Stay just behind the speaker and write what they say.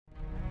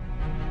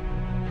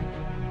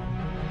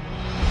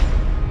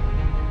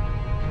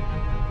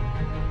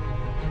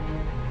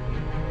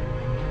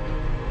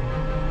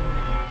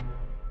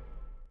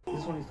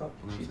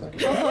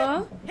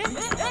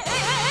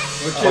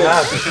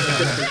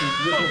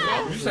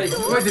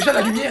Ouais, déjà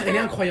la lumière elle est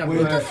incroyable.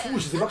 Ouais, fou, je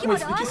sais pas comment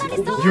expliquer, c'est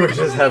trop beau. You were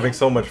just having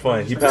so much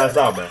fun. He passed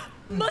out, man.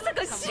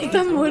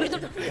 Está muerto.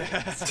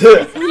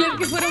 Mira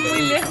que fueron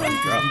muy lejos.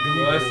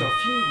 Ouais, c'est un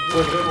film.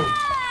 Ouais, vraiment.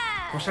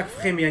 Quand chaque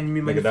frame est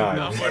animé Nigga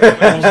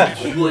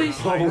magnifiquement. died.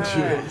 Oh mon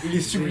dieu. Il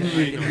est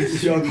sublimé. He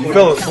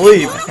fell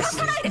asleep.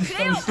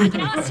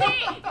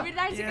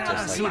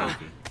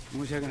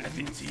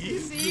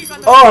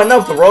 Oh, I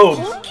know the road.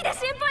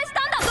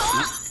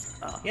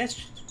 Yes.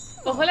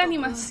 Ojo la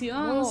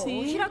animación,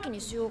 sí. It's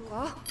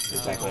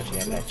like when she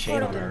had that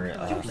chain on her.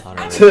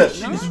 Este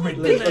es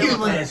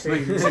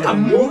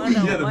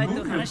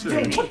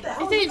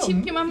el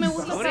chip que más me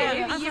gusta. Ooh,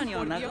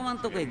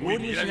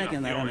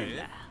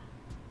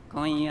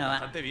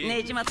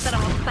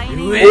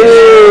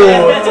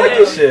 take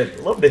your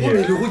shit. Love to hear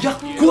it. Le regard.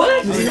 Quoi?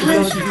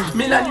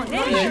 Mais là,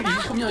 il est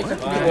trop bien avec la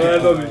couleur. Ouais,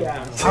 non mais.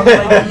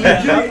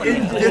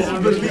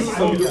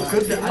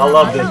 I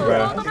love this,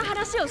 bro.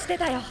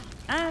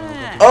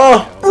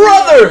 Oh,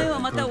 brother!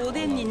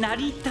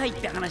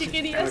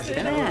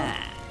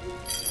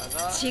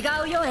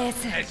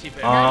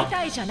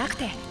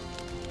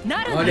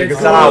 Nigga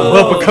said I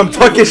will become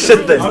talk your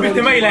shit then. Mais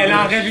Théma, il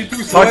a un rêve et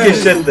tout. Talk your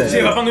shit then.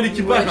 Il va prendre de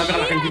l'équipage, ma mère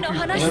la reine des plus.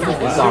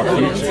 It's our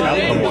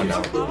future. Come on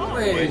now.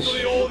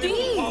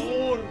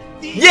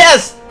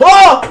 Yes!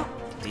 Oh!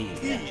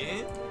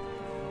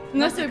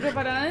 No estoy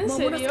preparada, ¿en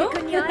serio? Me estoy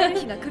poniendo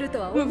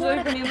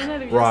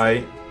nerviosa.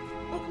 Right.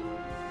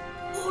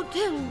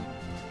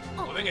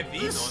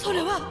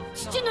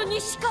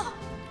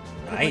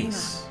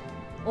 Nice.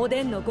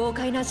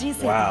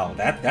 Wow,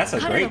 that's a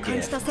great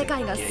gift.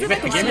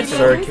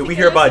 Sir, can we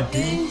hear about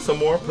D some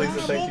more, please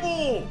and thank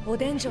you?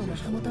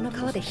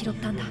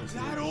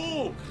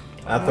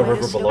 At the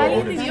river below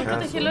Alguien Odin's pidió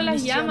protegerlo de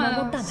las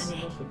llamas.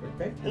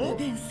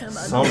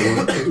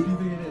 Someone.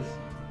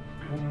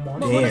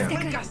 Damn.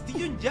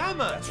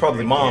 It's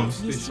probably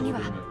mom's.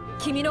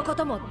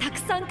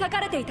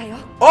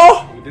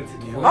 Oh!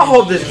 I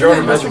hope this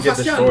journal doesn't get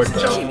destroyed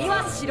though.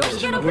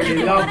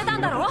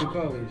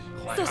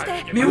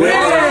 Mais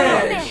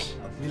ouais!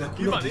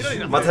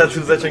 My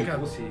tattoo's itching.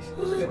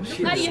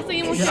 Ay, estoy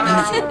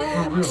emocionada.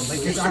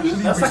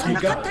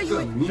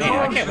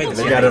 Yeah, I can't wait to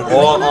They see got it. it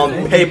all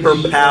on paper,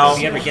 pal.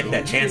 If you ever get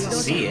that chance to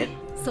see it.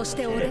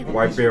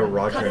 Whitebeard,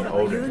 Roger, and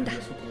Odin.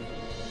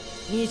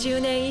 Yes,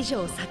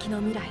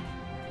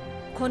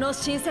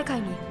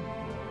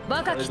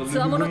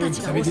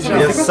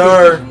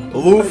 sir.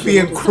 Luffy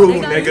and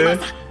crew, nigga.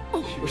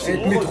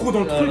 Mais trop dans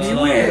le truc,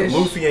 ouais!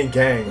 Luffy and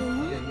gang.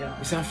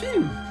 Mais c'est un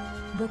film!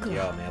 Yo,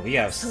 man, we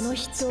have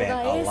spent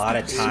a lot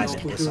of time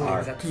in this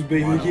arc.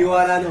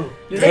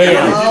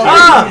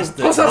 Ah!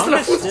 Oh, ça la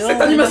foutre, cette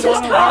animation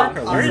star!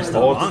 Where's the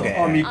manga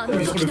Oh, mais at?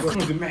 ils sont le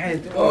fond de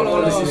merde! Oh là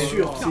là, c'est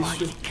sûr, c'est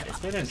sûr! It's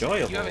been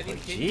enjoyable, but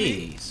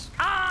jeez.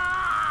 Oh!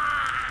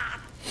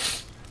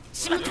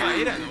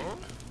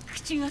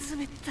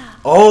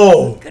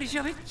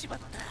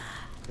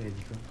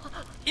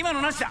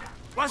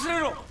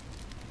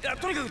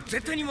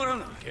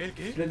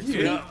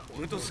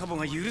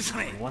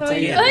 Once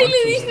again, Ay, le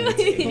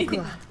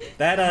dijo.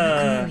 that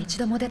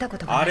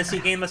Odyssey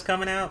game that's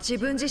coming out, I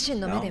don't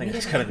think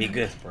it's gonna be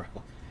good, bro.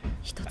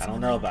 I don't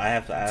know, but I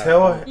have to.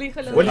 Tell Le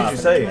dijo lo what mismo. did you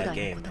say? That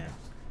game, man.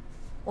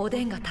 お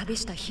でんが旅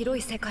した広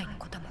い世界の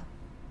ことも。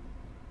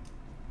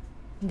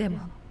でも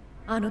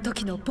あの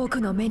時の僕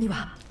の目に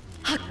は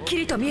はっき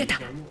りと見えた。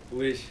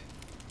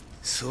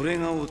それ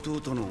が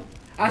弟の。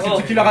 Ah, c'est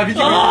ce qui leur a dit!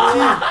 Attends,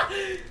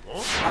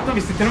 mais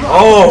c'est tellement.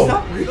 Oh!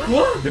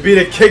 Quoi? To be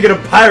the king of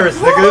the pirates,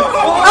 nigga!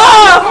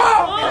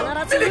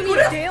 C'est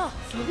magnifique!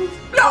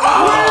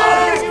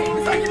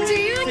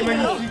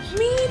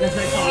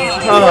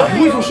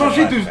 Ils ont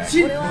changé de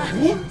style!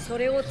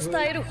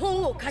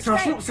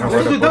 C'est un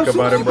truc de dingue,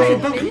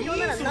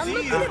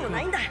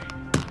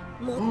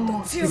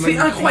 c'est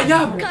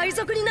incroyable!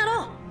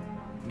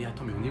 Mais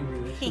attends, mais on est où?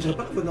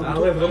 Ah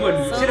ouais, vraiment,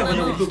 c'est la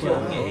version de toi.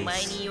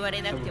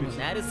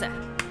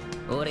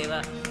 Oh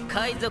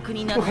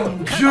mon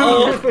dieu!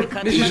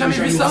 Mais j'ai jamais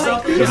vu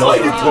ça! The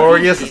most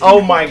victorious.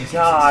 Oh my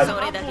god!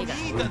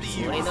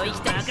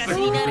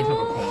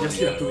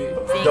 Merci la Toé.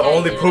 The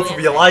only proof of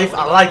your life.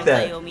 I like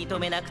that.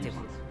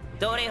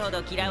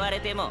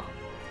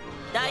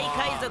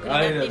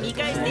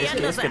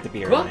 It's good to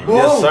be around.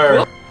 Yes,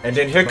 sir. And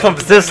then here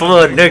comes this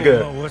little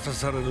nigga.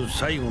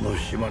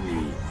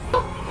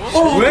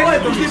 Oh ouais,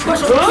 donc il est pas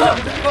chanté!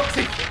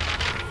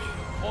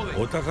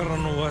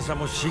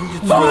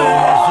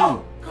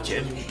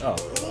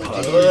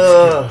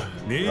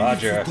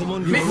 Roger.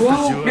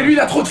 Mais lui il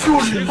a trop de flow!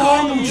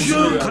 Oh mon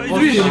dieu!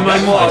 Lui j'ai du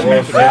mal moi!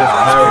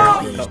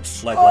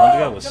 Like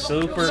Ronja was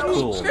super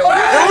cool. Look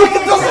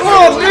at this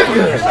little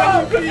nigga.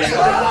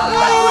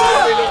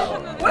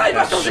 Voilà, il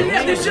va changer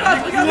l'air des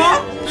pirates, regardez!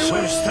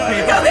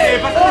 Regardez!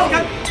 Oh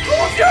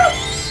mon dieu!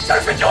 Ça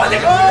le fait du roi des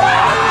grands!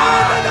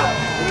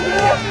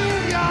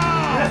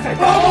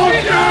 Oh mon dieu!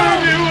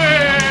 Mais ouais!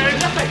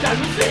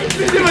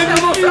 C'est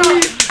vraiment ça!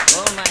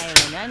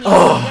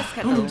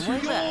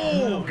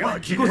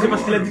 Kiko, c'est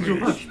parce qu'il a dit que je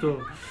passe, putain.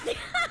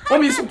 Oh,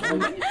 mais ils sont trop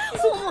magnifiques.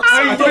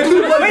 Attends,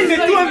 il met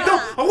tout en même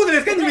temps. En gros, dans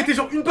les scans, ils mettaient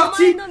genre une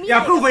partie et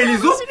après on voyait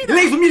les autres. Et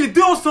là, ils ont mis les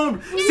deux ensemble.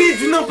 C'est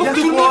du n'importe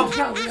quoi.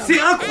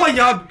 C'est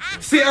incroyable.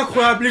 C'est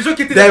incroyable. Les gens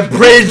qui étaient. That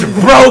bridge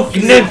broke,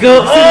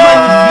 nigga.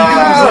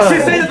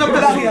 C'est ça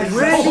l'adaptation.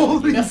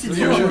 Merci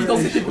Dieu, je vis dans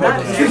cette époque.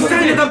 C'est ça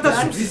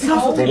l'adaptation. C'est ça.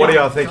 But what are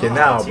y'all thinking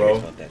now,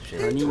 bro? Je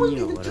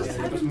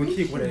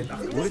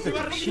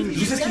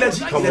sais ce qu'il a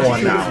dit. Come on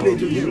now.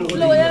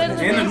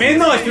 Mais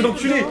non, il fait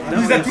d'enculé. Il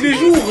les a tous les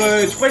jours.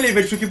 Tu crois qu'il va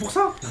être choqué pour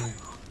ça?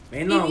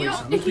 Mais non,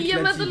 es que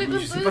Yamato le contó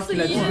je sais pas ce qu'il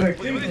a dit.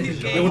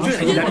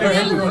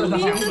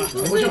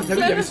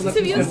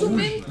 Se vio en su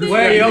mente.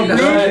 Ouais, et en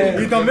bleu,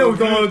 et dans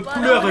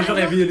couleur, genre il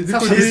y avait les deux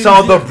côtés. He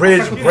saw the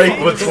bridge break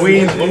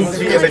between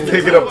Luffy and the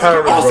King of the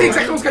Pirate. Oh, c'est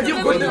exactement ce qu'a dit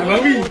Gold. Ah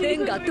oui.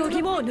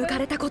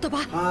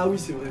 Ah oui,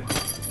 c'est vrai.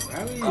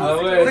 Ah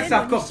ouais. C'est vrai que c'est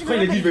hardcore. Tu crois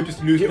il a dit je vais plus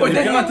le.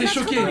 Oden, t'es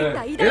choqué.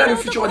 Et là, le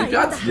futur des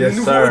pirates, le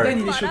nouveau Oden,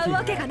 il est choqué.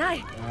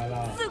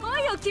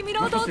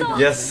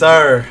 Yes,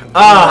 sir.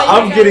 Ah,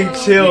 I'm getting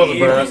chilled,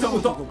 bro.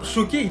 Autant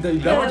choqué, il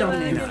doit avoir dit.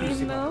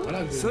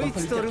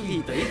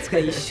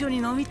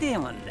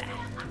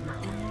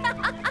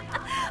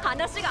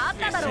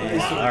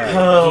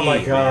 Oh my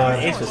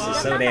god. It's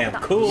just so damn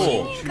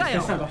cool.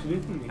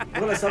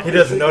 He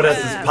doesn't know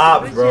that's his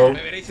pops, bro.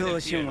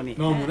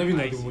 Non, mon avis, il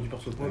a du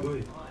perso.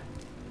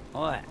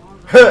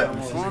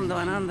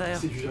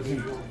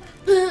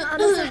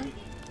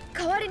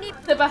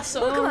 Se pasó.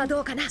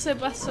 Se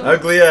pasó.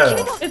 Ugly ass.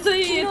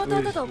 Estoy.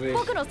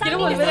 Quiero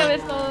volver a ver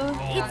todo.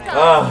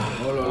 Ah.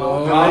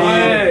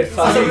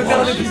 Ça veut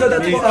faire un épisode à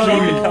 3.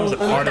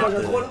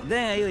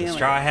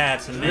 Straw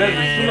hats, man.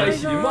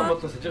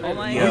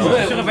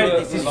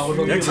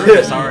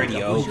 It's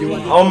already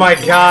over. Oh my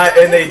god,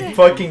 and they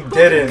fucking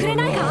didn't.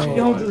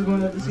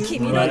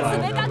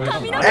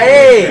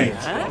 Hey!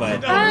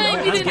 But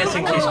I'm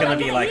guessing she's gonna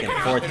be like in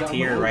 4th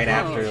tier right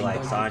after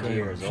like Sanji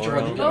or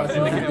Zoro.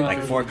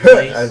 Like 4th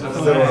place. I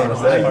still don't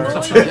understand.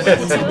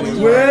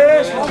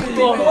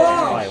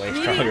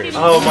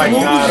 Oh my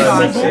god,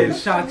 I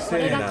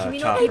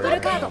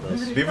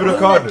Viva the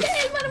card.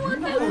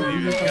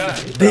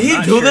 Did he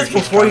do this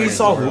before he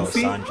saw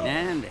Luffy?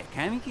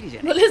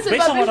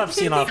 Based on what I've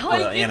seen off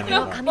the anime.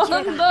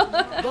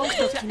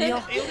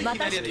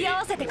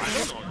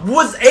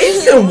 Was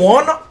Ace in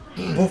one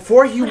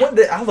before he went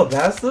to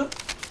Alabasta?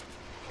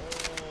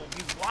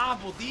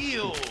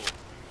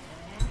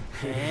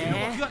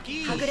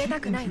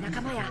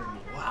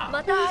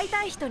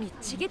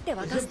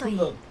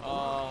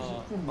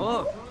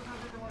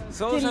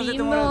 Qué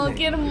lindo,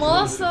 qué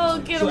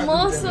hermoso, qué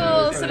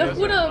hermoso. Se lo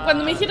juro,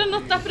 cuando me dijeron no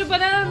estás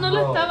preparada, no lo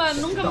estaba.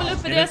 Nunca me lo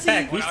esperé así.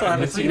 We still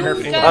haven't seen her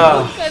full.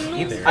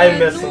 Nunca. I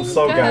miss him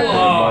so goddamn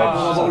much.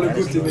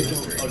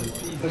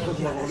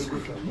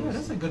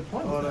 That's a good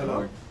point. Oh là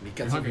là. Les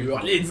 4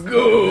 viewers, let's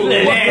go!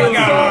 Let's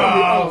go!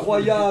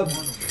 Incroyable!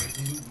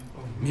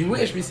 Mais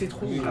wesh, mais c'est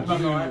trop. Mais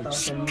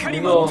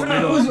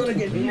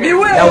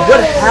ouais! Now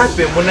what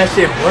happened when that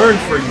shit burned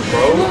for you,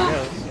 bro?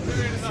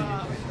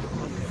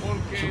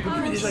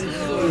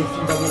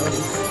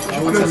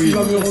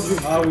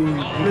 Ah oui,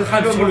 le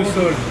crâne sur le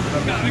sol.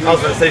 I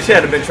was gonna say she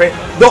had been trained.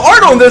 The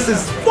art on this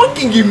is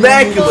fucking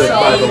immaculate,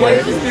 by the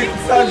way.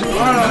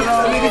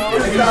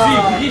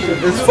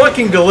 It's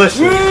fucking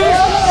delicious.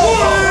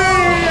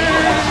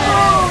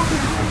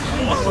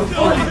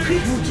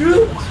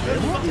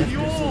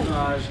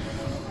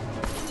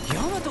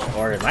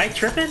 Or am I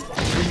tripping?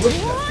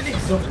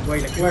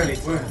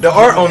 The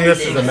art on this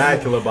is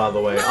immaculate, by the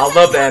way. I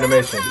love the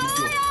animation.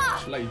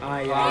 Ah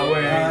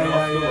ouais,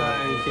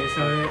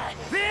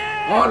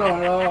 oh là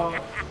là.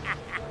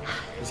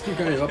 Est-ce qu'il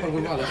va pas le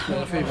revoir là?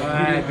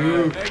 Ouais, de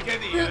ouf.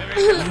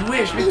 Mais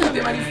wesh, mais tout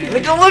est magnifique.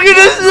 Look at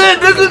this shit!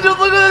 Look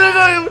at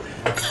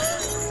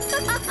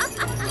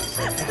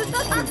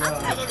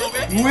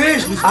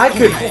Wesh, I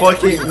could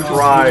fucking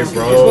cry,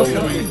 bro.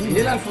 il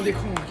est là le fond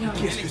d'écran.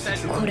 Qu'est-ce que c'est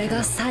ça?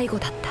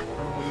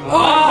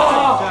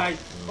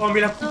 Oh mais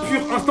la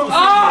coupure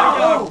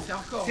instantanée.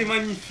 C'est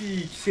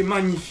magnifique, c'est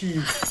magnifique.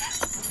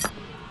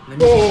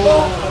 Oh,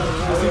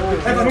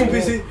 elle va me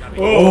baiser.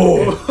 Oh,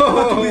 elle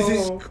va te baiser.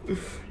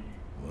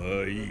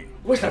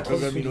 Ouais, je la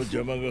transition.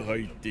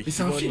 Mais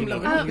c'est un film là.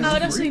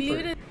 Ahora soy libre.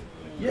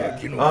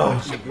 Ah.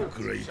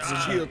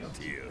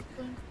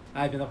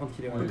 Ah, il vient d'apprendre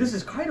qu'il est But this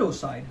is Kaido's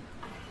side.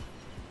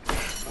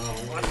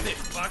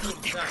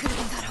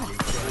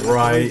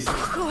 Right. Au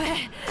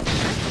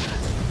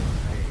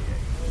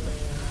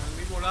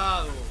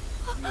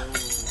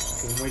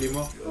moins il est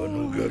mort.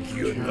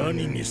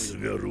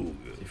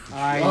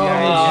 Aïe,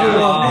 aïe,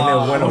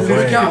 C'est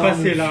ce qui est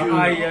passé là.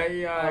 Aïe,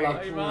 aïe,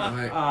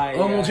 aïe.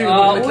 Oh mon dieu, Il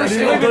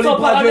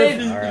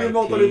est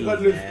mort dans les bras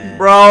de Luffy.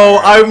 bro,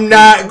 I'm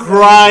not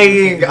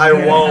crying. I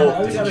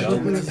won't.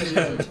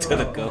 To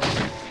the go.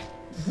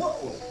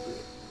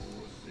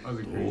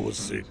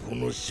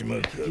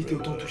 Il était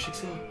autant touché que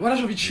ça. Voilà,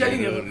 j'ai envie de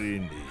chialer.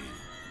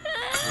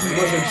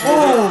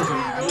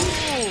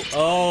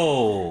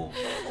 Oh.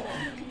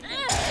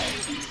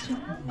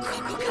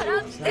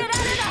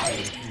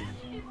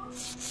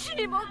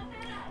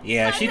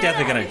 Yeah, she's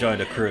definitely gonna join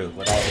the crew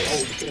with all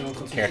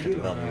this character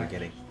development we're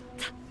getting.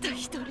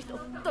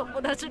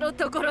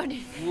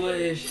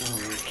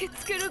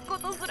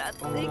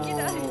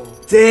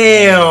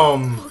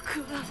 Damn!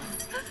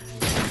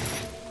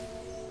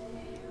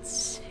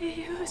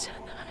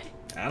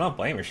 I don't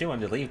blame her. She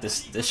wanted to leave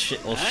this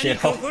shithole.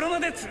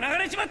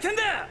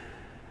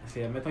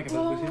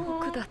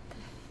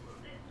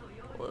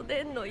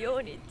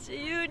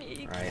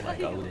 Right,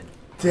 like Odin.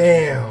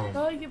 Damn!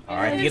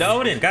 Alright, get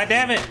Odin. God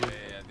damn it!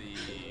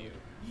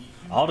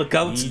 All the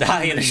goats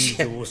die in a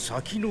ship.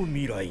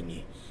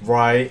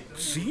 Right.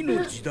 So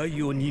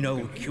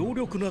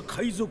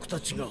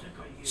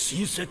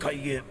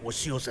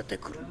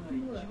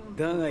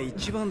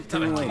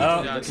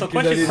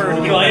question for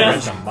you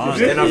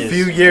in a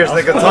few years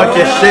they can talk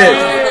your shit.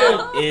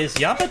 Is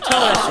Yamato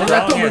as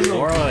strong as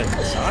Zoro and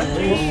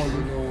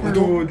Sanji?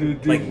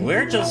 Like,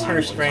 where does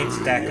her strength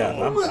stack up?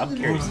 I'm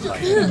curious to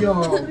find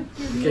out.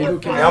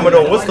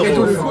 Yamato, what's the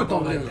move?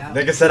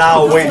 Nigga said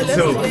I'll wait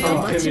too.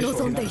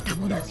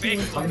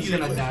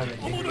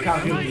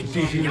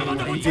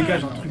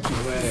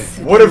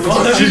 What if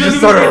she just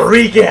started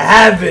wreaking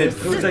havoc?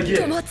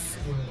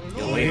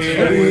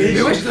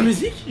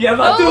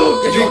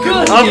 Yamato!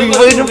 I'll be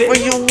waiting for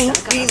you,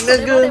 Luffy,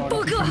 nigga.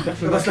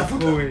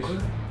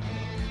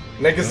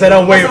 Nigga said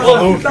I'm waiting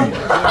for Luffy.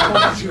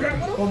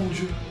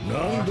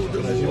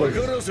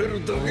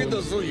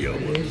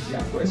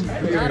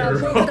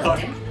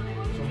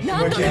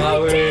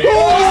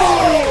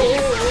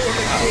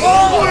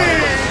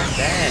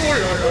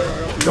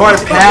 Going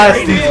past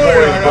these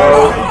boys,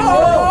 bro.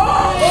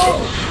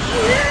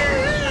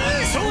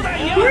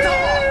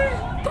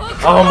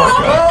 Oh my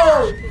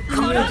god.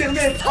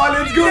 Let's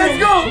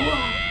go!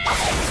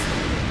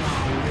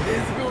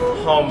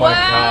 Oh my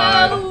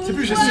god. C'est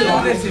plus je suis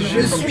Oden, c'est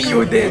je suis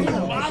Oden.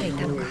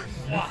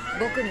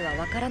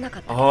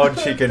 All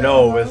she can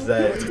know is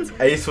that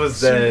Ace was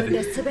dead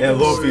and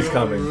Luffy's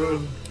coming.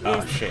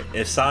 Oh shit.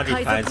 If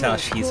Sanji finds out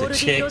she's a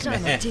chick,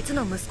 man,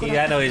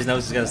 I know his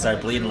nose is gonna start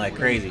bleeding like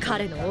crazy.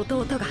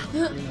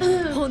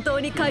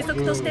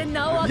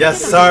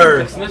 Yes,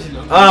 sir.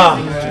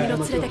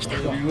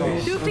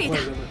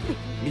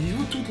 Mais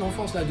dis-vous, toute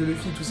l'enfance là de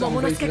Luffy, tout ça, on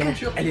voyait ses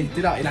aventures, elle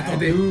était là, elle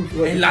attendait.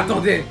 Elle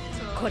l'attended.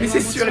 Mais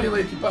c'est sûr, elle est dans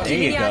l'équipage. There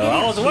you go.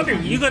 I was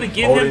wondering, you gonna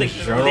give him the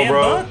damn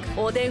book?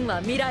 But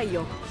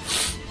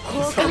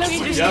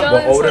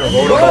Odin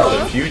wrote about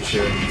the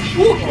future.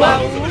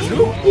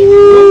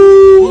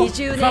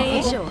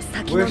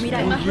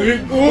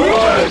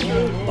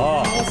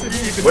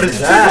 What is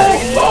that?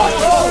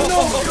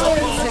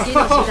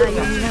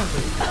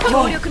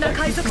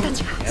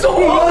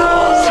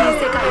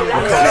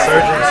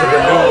 Surgeon to the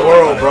new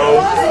world, bro.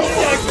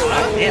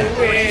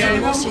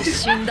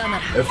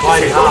 If I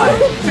die.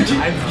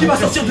 Qui va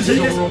sortir de cette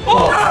pièce?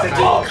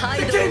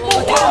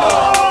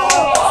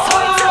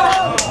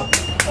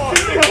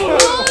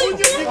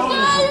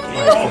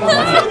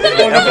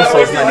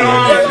 Episode's not even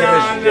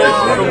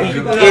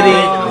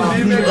finished.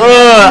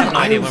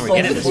 I didn't when we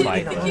get in this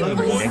fight.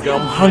 Nigga,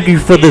 I'm hungry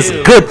for this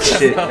good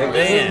shit.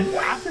 Man.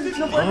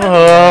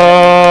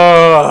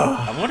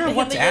 I wonder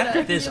what's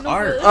after this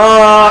arc.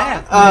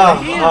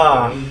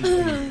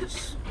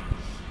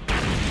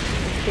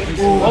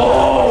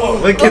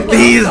 Look at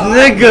these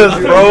niggas,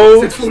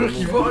 bro. Cette fourrure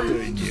qui vole.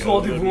 Tous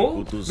en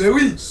dévouement. Mais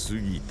oui.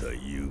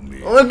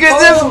 Look at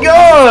this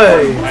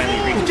guy.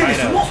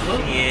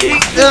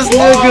 Eat this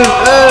nigga's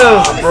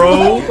ass,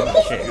 bro.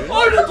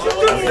 Oh le truc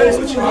de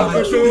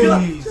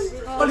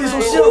oh les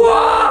anciens.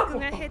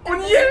 On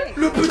y est.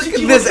 Le petit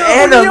qui This revient,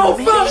 on y est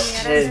enfin.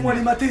 animation. Laisse-moi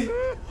les mater.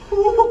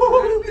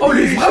 Oh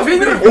les vrais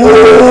vénères.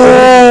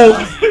 Oh.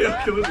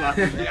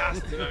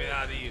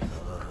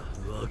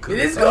 Et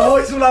let's go,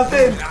 ils ont la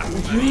peine.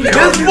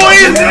 This boy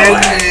is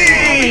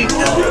itching.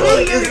 This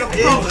boy is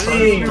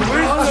itching.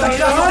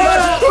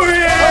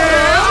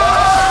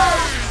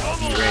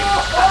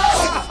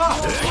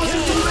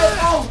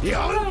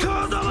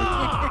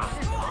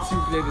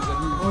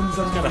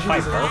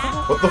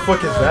 What the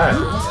fuck is that?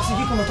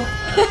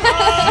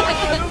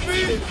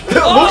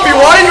 Luffy,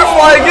 why are you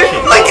flying it?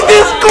 Look at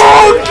this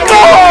gold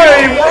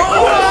guy!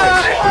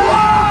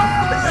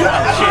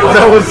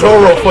 That was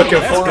Zoro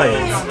fucking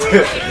flying.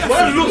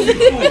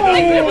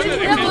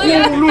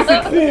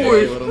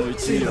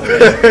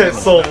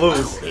 It's so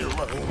loose.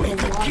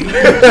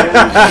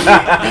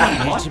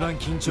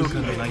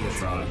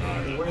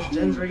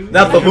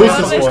 Not the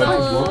loosest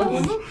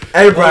one.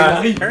 Hey, bro,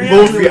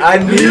 Luffy, I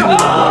need you.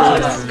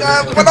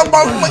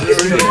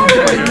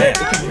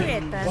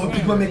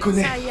 Moi me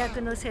connais.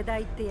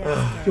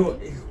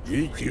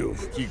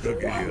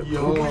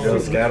 Yo,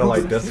 scatter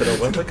like this to the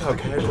wind. Look how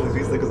casual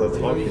these niggas are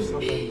talking.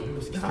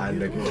 Ah,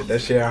 nigga,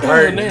 that shit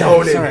hurt,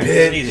 don't it,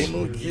 bitch?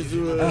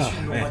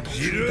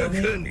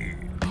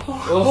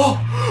 Oh!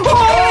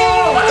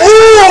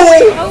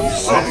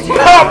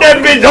 Pop that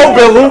bitch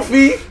open,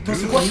 Luffy!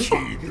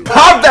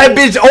 Pop that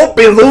bitch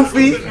open,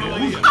 Luffy!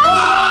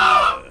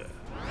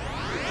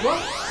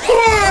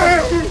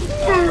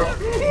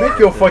 Make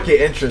your fucking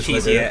interest,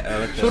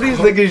 nigga. Show these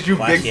niggas you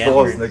big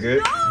balls,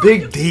 nigga.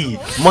 Big D,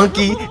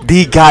 Monkey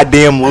D,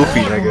 goddamn Luffy,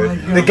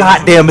 nigga. The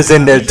goddamn is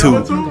in there too.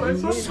 Oh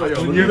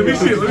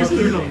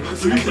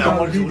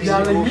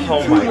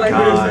my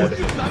god.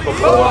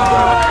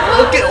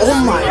 Look at, oh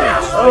my.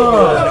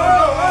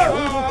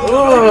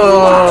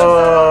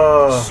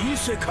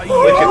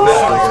 Look at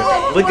this,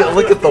 nigga.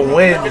 Look at the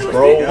wins,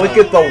 bro. Look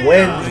at the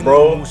wins,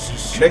 bro.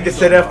 Nigga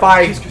said if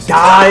I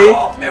die.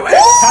 Oh man.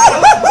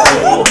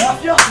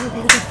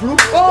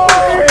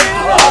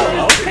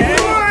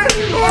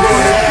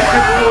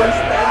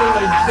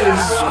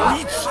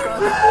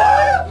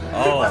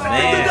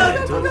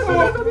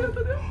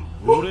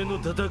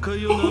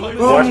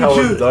 Watch how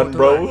it's done,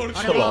 bro.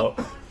 Chill out.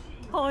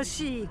 Oh,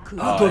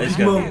 it's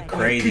gonna be a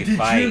crazy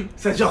fight.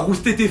 Ça a déjà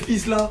rousté tes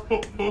fils là.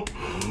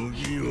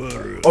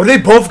 Oh, they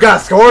both got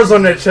scars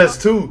on their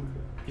chest too.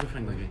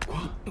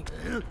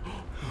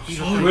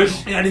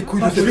 Wesh, et les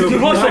couilles de cette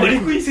homme. Les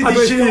couilles, c'est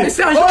déchiré.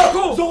 Sérieux,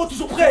 Zoro,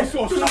 toujours prêt.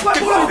 Toujours prêt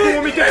pour la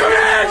fille.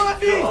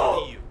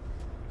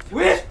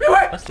 Wesh, mais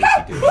ouais. What's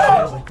Luffy doing?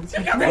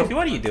 Luffy,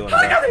 what are you doing? Bro?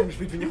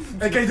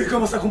 Le gars, il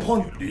commence à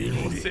comprendre. il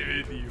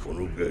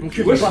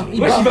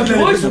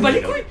va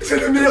les couilles. C'est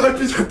le meilleur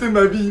épisode de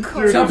ma vie.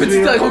 C'est un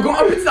petit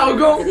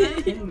arrogant,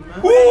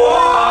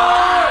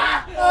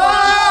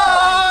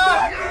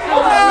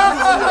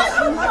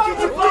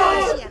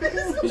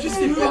 Je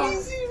sais pas.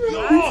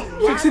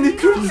 C'est une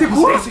équipe, c'est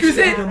quoi?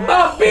 Excusez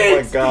ma Oh my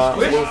bite. god,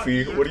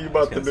 Luffy, what are you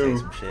about to Say do?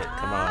 some shit.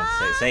 Come on,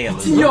 say it.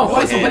 T'ignores,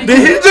 ils sont pas les Did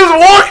he just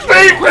walk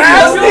straight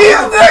past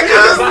these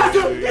niggas?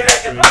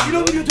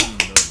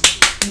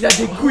 Il a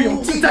des couilles en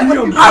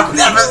titanium. I've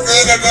never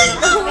seen anything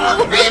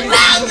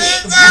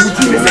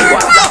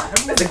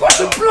Mais c'est quoi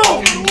ce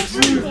plan?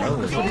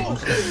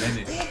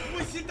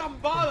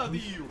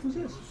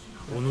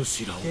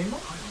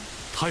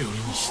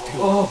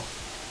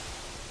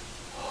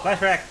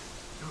 Flashback.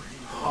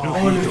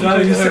 Oh le gars,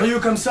 il est sérieux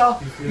comme ça.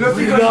 Le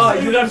gars,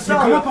 il est là, ça.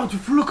 Comment part du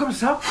flot comme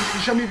ça?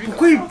 Jamais.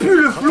 Pourquoi il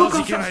pue le flot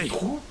comme ça? C'est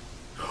trop.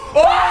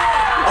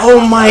 Oh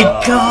my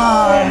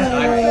god!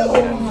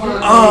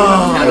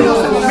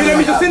 Mais la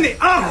mise en scène est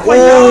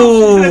incroyable.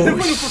 Oh, La seule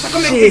fois, ils font ça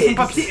comme avec son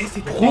papier et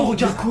c'est trop.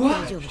 Regarde quoi?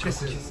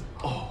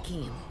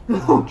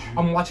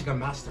 I'm watching a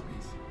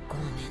masterpiece.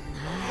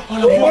 Oh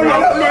la voilà.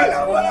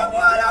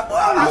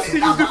 Le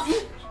seiyuu de fou.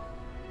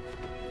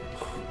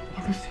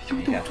 He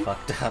got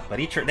fucked up, but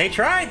they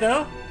tried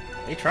though.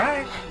 They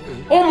tried.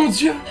 Oh mon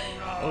dieu.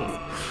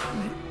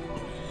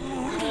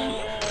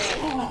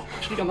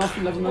 Je regarde un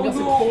film, la vie de ma mère, c'est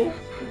trop.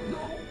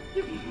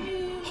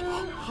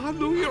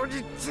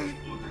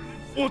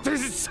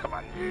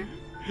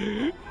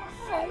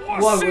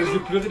 Waouh, ouais, j'ai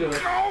pleuré de là.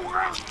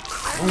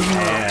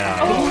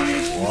 Yeah.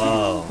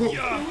 Wow.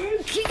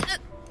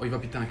 Oh, il va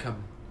péter un câble.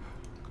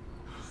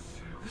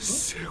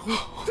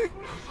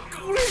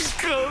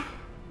 Dang.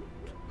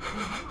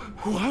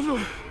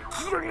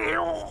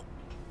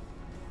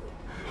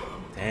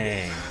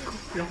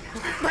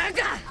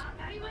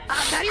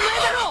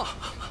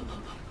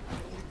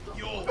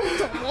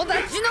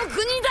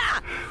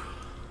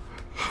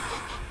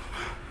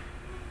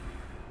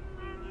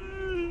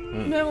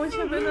 Me da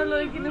mucha pena lo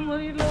de quiere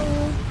morir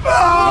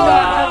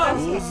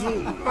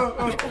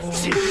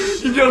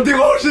Il vient le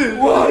déranger.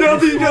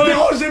 Il vient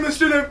déranger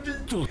monsieur Luffy.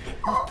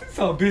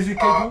 C'est un baiser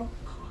cadeau.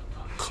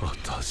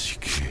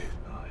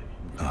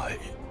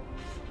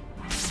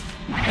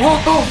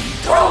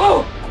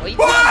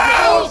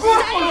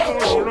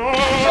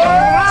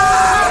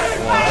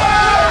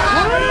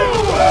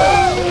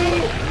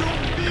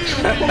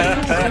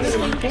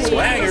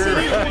 Swagger.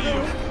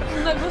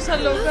 Una cosa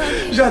loca.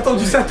 J'ai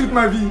attendu ça toute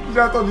ma vie. J'ai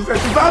attendu ça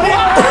toute ma vie.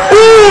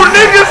 Ooh,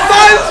 nigga,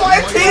 size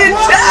my team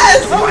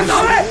chest!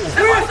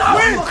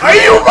 Are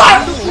you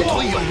mad?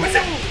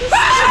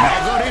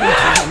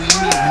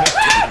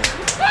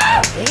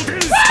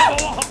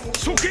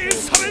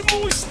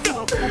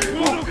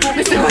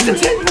 Mais c'est quoi cette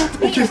scène?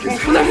 Qu'est-ce que c'est?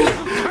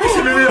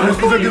 C'est le meilleur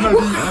épisode de ma vie.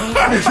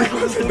 Mais c'est quoi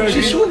cette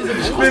dinguerie?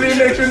 Mais les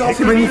mecs, non,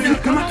 c'est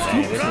magnifique. Comment tu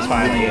fais? It's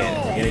finally it.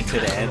 We're getting to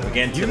the end. We're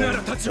getting to the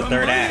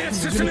third act.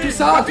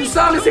 Tout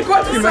ça, mais c'est quoi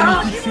tout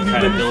ça?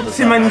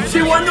 C'est magnifique.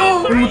 C'est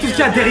Wano. Tout ce qu'il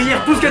y a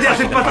derrière, tout ce qu'il y a derrière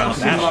cette patate.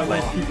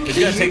 It's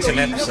gonna take some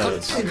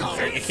episodes.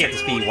 It can't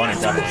just be one and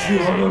done. It's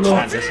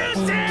not this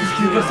episode.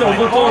 Il est passé en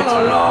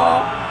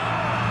retard.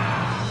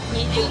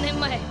 20年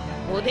前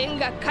おでん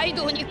がカイ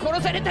ドウに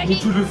殺された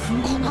日こ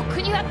の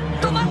国は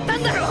止まった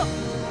んだろう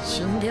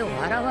死んで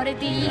笑われ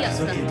ていいや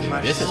つだって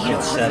This is getting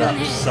set up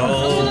so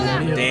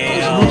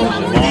damn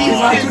long.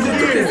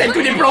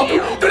 Tous les plans,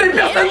 tous les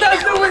personnages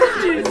de One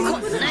Piece. こ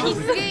んなにす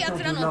げえや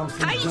つらの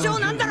大将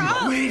なんだろう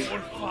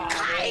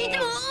カイド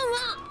ウは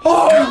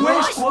Oh,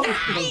 ouais, je crois.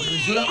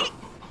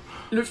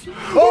 Luffy.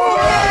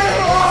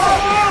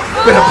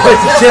 Better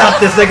punch the shit out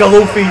this nigga,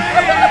 Luffy.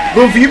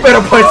 Luffy, you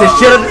better punch the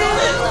shit out.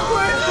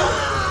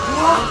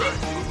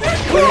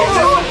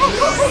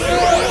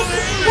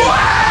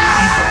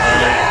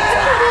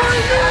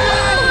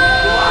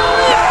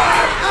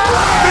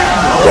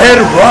 Red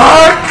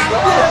Rock!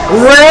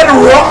 Red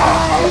Rock!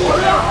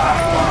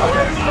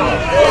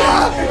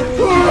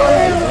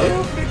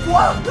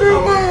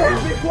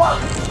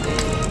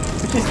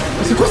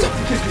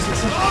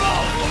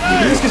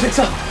 jette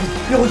ça.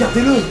 Mais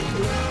regardez-le.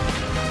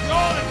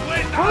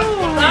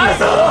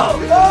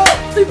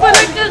 C'est pas la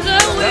cagada,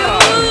 weón.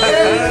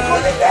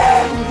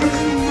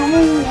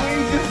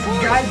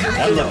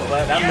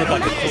 That looked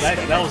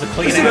like that was a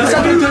clean C'est comme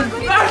ça que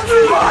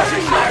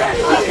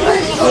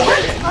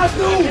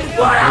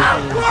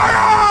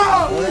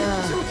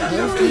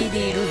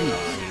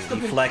He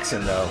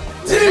flexing though.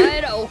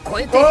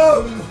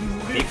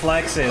 He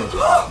flexing.